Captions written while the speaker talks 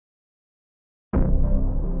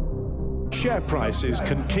share prices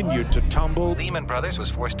continued to tumble. Lehman Brothers was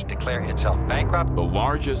forced to declare itself bankrupt. The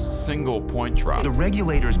largest single point drop. The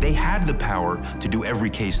regulators, they had the power to do every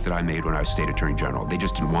case that I made when I was state attorney general. They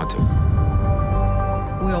just didn't want to.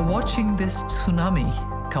 We are watching this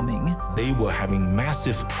tsunami coming. They were having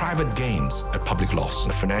massive private gains at public loss.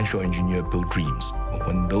 The financial engineer built dreams.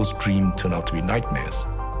 When those dreams turn out to be nightmares,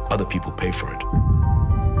 other people pay for it.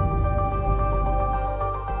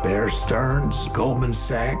 Bear Stearns, Goldman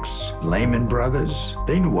Sachs, Lehman Brothers,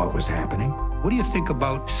 they knew what was happening. What do you think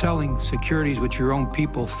about selling securities which your own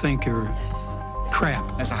people think are crap?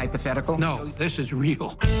 As a hypothetical? No, this is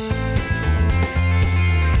real.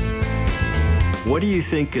 What do you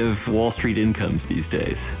think of Wall Street incomes these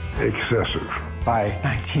days? Excessive. By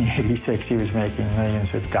 1986, he was making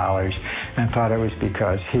millions of dollars and thought it was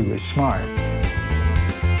because he was smart.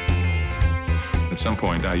 At some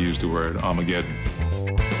point, I used the word Armageddon.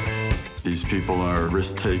 These people are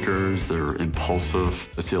risk takers, they're impulsive.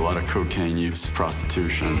 I see a lot of cocaine use,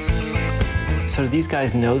 prostitution. So do these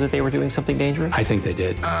guys know that they were doing something dangerous? I think they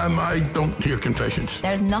did. I don't hear confessions.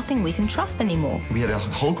 There's nothing we can trust anymore. We had a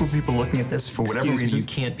whole group of people looking at this for whatever reason. You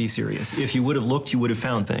can't be serious. If you would have looked, you would have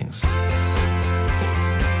found things.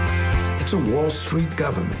 It's a Wall Street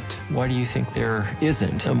government. Why do you think there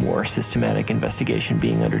isn't a more systematic investigation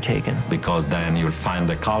being undertaken? Because then you'll find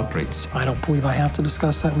the culprits. I don't believe I have to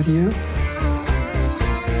discuss that with you.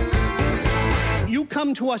 You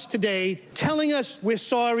come to us today telling us we're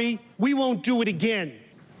sorry, we won't do it again.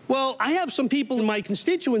 Well, I have some people in my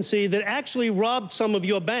constituency that actually robbed some of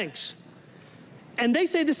your banks. And they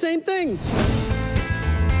say the same thing.